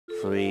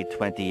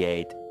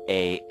3:28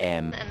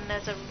 a.m. And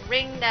there's a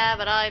ring there,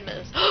 but I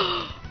missed.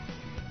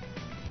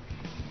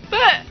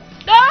 But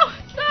no!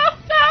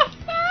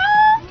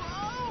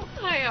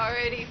 I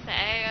already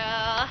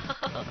failed.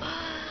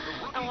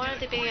 I wanted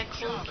to be a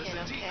cool kid,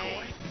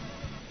 okay?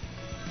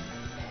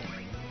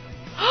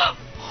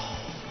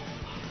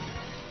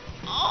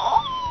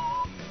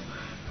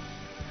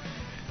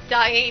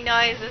 Dying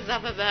noises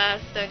are the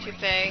best, don't you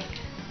think?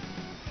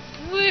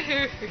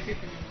 Woohoo!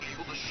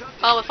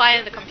 Oh, we're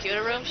finding the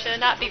computer room.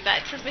 Shouldn't that be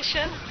Vex's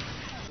mission?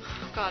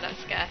 Oh god, that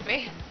scared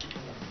me.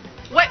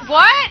 Wait,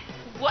 what?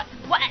 What?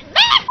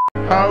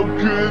 How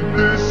could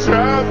this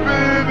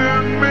happen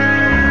to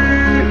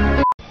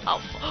me?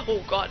 Oh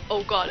god,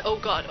 oh god, oh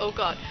god, oh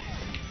god.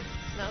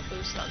 No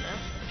boost on there.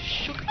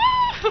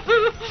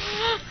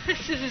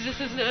 This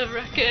is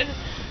nerve-wracking.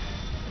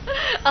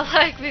 I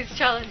like these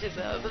challenges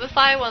though, but the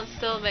fire one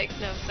still makes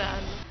no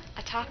sense.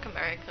 I talk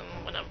American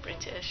when I'm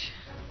British.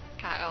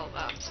 Can't help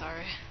that, I'm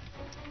sorry.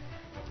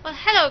 Well,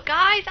 hello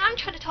guys, I'm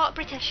trying to talk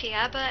British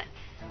here, but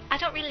I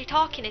don't really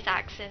talk in his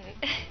accent.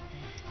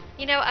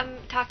 You know what I'm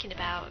talking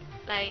about,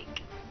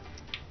 like,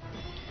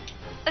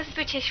 us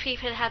British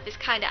people have this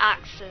kind of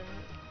accent.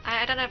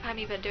 I don't know if I'm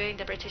even doing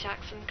the British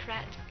accent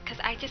correct, because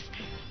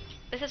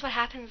this is what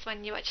happens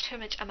when you watch too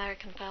much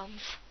American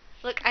films.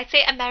 Look, I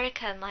say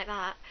American like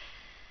that.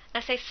 I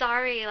say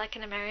sorry like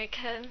an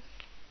American.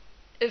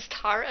 Is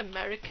tar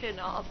American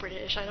or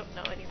British? I don't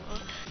know anymore.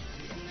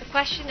 The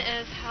question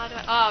is, how do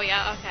I... Oh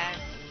yeah,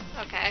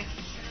 okay.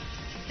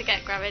 To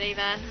get gravity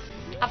then.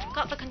 I've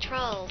got the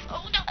controls.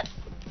 Oh no!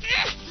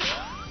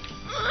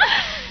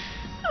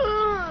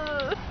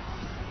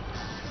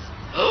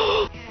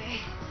 Okay.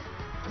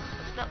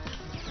 It's not...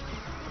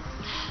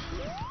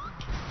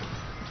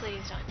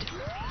 Please don't do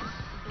it.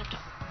 No,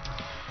 don't.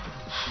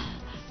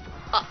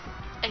 Oh,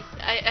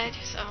 I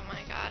just... Oh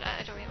my god,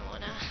 I don't even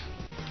wanna...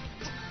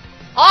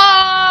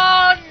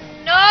 Oh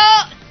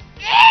no!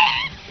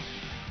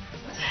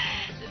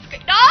 This is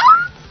great. No!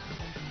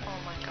 Oh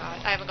my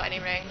god, I haven't got any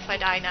rings, so I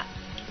die now.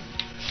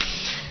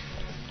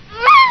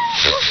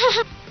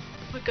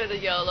 We're gonna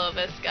YOLO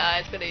this,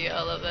 guys. We're gonna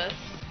YOLO this.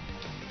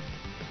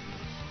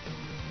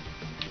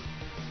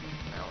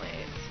 No,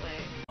 wait.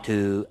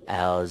 2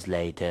 hours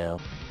later.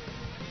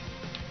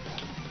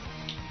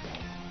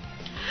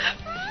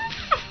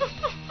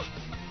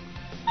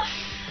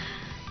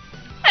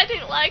 I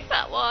didn't like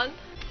that one.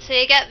 So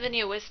you get the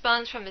new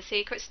response from the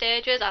secret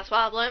stages. That's what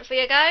I've learned for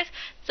you guys.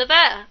 So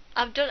there,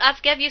 I've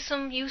given you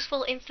some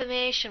useful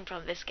information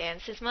from this game.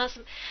 Since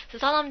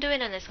all I'm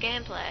doing in this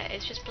gameplay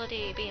is just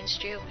bloody being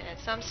stupid.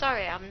 So I'm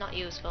sorry I'm not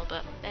useful,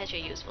 but there's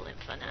your useful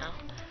info now.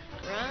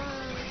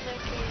 Run,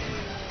 Vicky,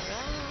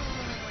 run.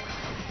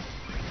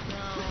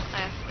 No, I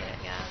have to do it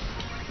again.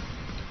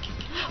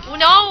 Well,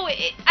 no,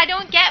 I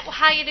don't get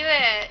how you do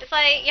it. It's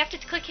like you have to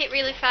click it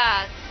really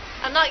fast.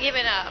 I'm not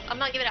giving up. I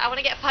want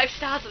to get 5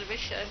 stars on the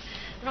mission.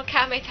 I don't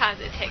care how many times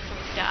it takes for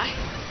me to die.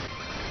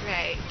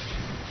 Right.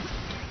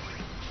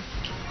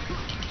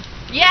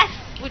 Yes!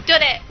 We've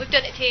done it! We've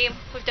done it, team!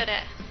 We've done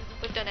it!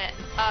 We've done it!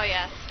 Oh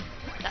yes.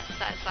 That's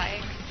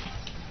satisfying.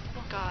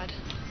 Oh god.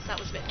 That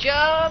was a bit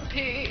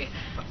jumpy!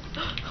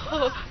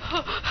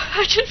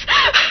 I just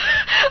got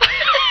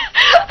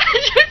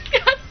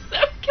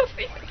so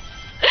confused!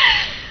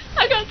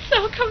 I got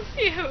so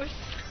confused!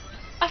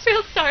 I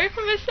feel sorry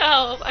for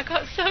myself. I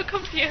got so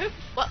confused.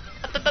 What?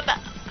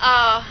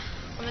 Oh,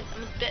 I'm a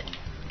bit.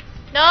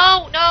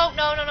 No,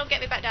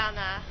 get me back down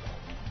there.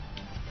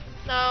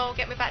 No,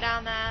 get me back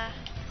down there.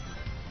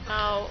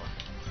 No.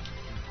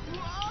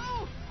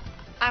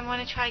 I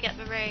want to try to get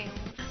the ring.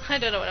 I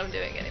don't know what I'm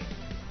doing anymore.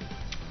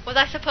 Was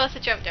I supposed to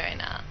jump during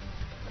that?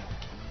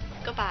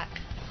 Go back.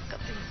 Go.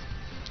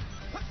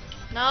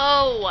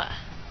 No.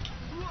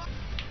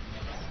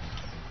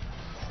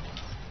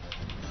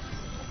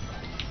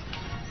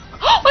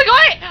 Oh my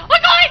god! Oh my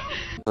god!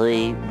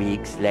 3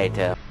 weeks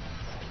later.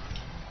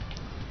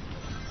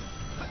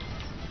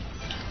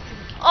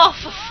 Oh,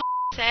 for f***'s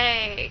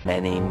sake.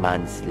 Many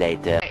months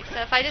later. Okay, so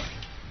if I just...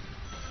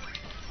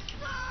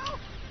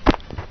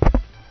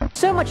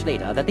 So much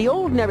later that the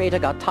old narrator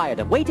got tired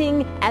of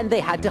waiting and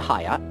they had to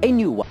hire a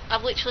new one.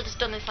 I've literally just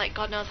done this like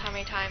God knows how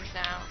many times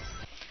now.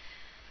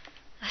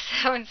 I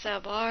sound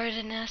so bored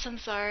in this, I'm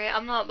sorry.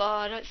 I'm not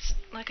bored. It's,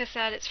 like I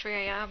said, it's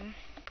 3 AM.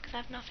 Because I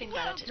have nothing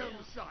better to do.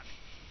 Son.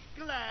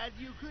 Glad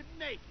you could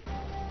make it.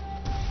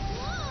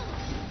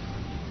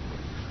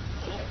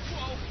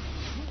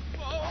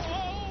 Whoa.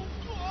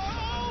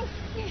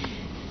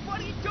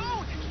 Buddy,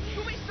 don't!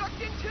 You'll be sucked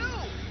in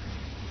too!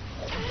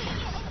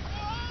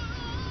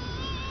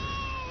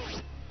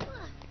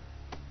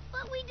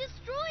 But we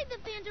destroyed the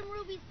Phantom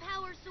Ruby's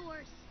power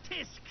source.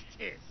 Tisk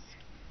tisk.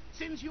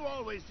 Since you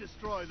always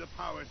destroy the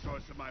power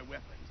source of my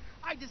weapons,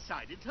 I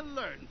decided to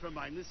learn from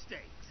my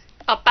mistakes.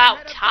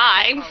 About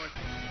time.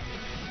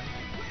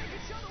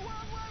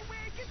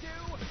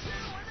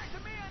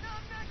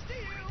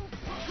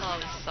 Oh,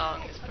 this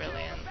song is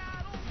brilliant.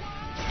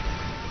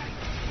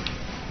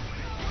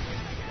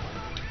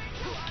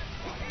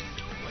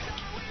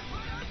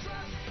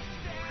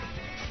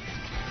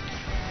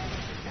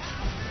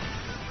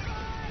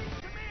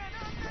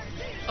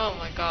 Oh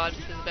my god,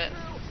 this is a bit...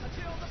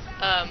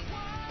 I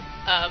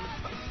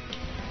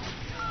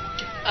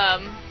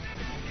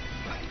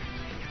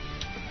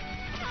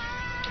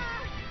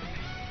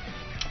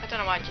don't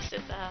know why I just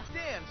did that.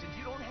 Damn, since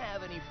you don't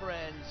have any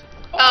friends.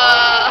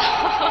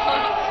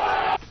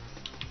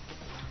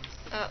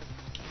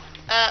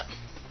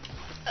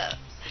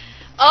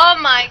 Oh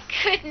my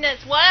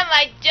goodness, what am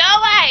I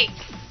doing?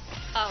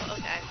 Oh,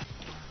 okay.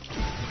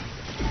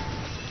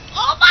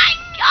 Oh my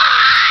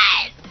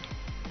god!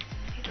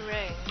 I need a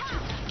ring.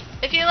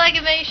 If you like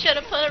it, then you should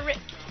have put a ring.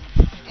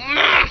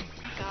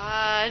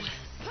 God.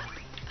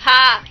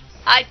 Ha!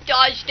 I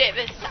dodged it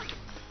this time.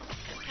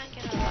 I can't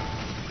get over.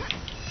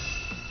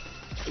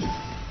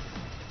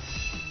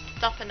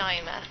 Stop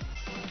annoying me.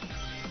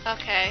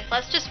 Okay,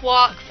 let's just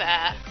walk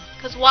there.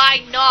 Cause why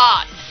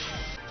not?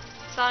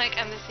 Sonic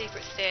and the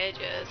Secret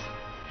Stages.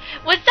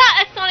 Was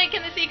that a Sonic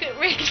and the Secret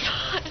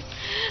Respawn?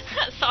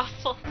 That's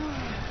awful.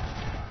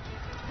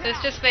 This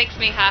just makes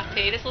me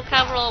happy. This little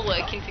camera all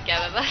working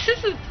together.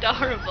 This is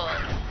adorable.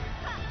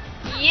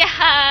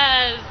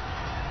 Yes!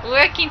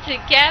 Working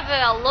together,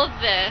 I love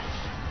this.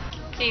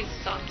 These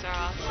songs are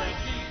awesome.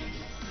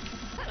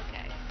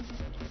 Okay.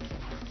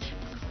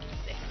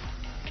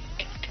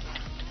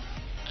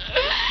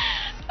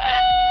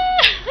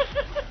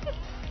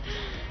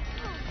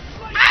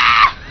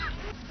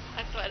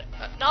 I thought,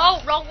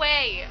 no, wrong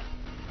way!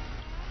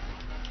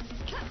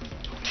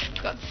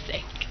 For God's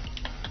sake.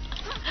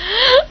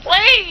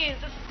 Please!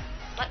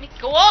 Let me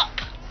go up!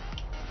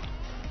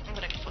 I'm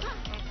gonna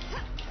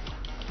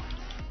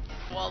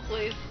wall,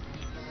 please.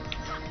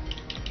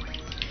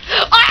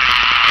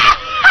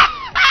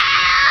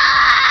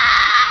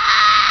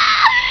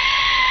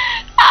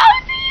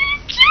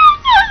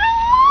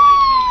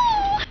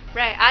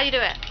 Right, how you do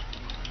it?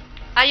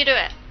 How you do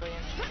it?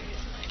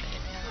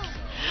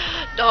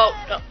 No,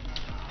 no.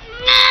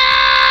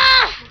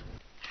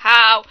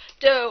 How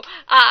do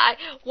I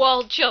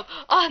wall jump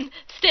on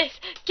this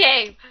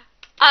game?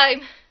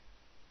 I'm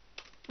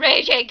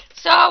raging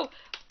so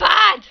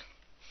bad.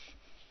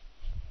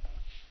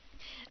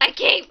 I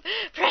keep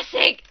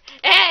pressing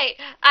A.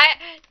 I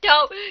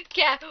don't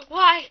care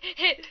why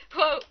it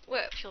won't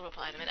work. She'll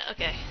reply in a minute.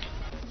 Okay.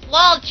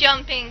 Wall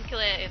jumping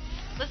clips.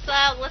 Let's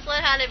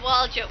learn-handed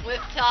wall jump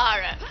with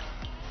Tara.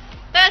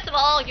 First of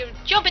all, you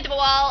jump into a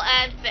wall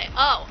and say,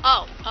 oh.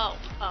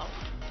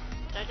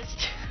 Did I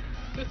just...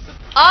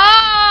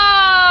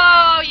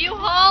 Oh, you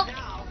hold...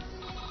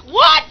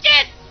 What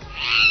is...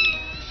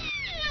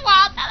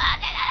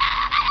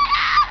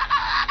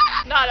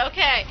 Not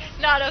okay,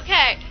 not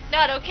okay,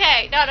 not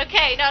okay, not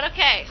okay, not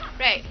okay.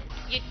 Right,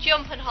 you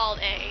jump and hold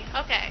A.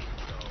 Okay.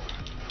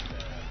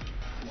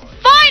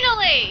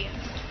 Finally!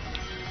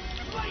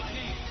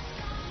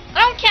 I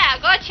don't care, I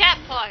got a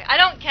checkpoint. I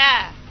don't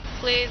care.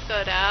 Please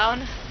go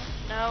down.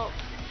 No.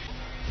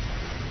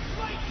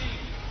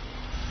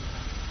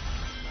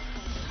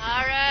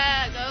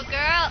 Alright, go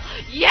girl.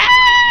 Yes!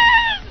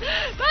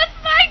 That's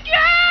my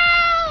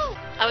girl!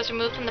 I was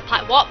removed from the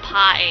party. What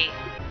party?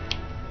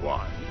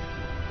 One.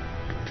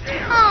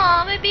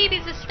 Aw, my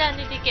babies are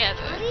standing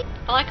together.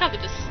 I like how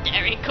they're just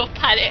staring up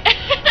at it.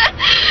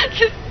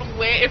 Just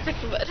waiting for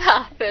something to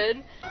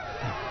happen.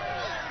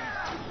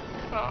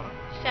 Oh,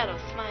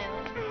 Shadow's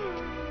smiling.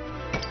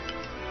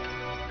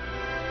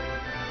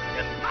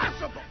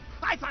 Impossible!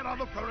 I thought all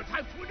the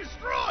prototypes were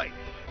destroyed!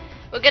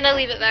 We're gonna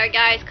leave it there,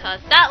 guys,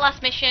 cause that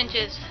last mission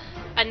just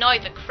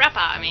annoyed the crap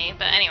out of me.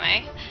 But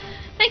anyway,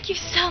 thank you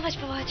so much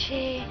for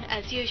watching.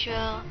 As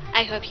usual,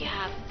 I hope you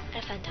have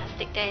a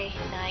fantastic day,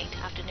 night,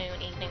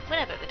 afternoon, evening,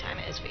 whatever the time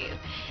it is for you.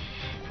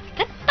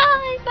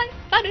 Goodbye, my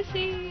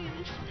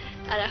fantasies!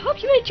 And I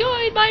hope you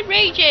enjoyed my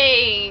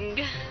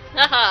raging!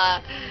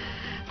 Haha,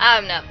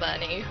 I'm not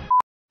funny.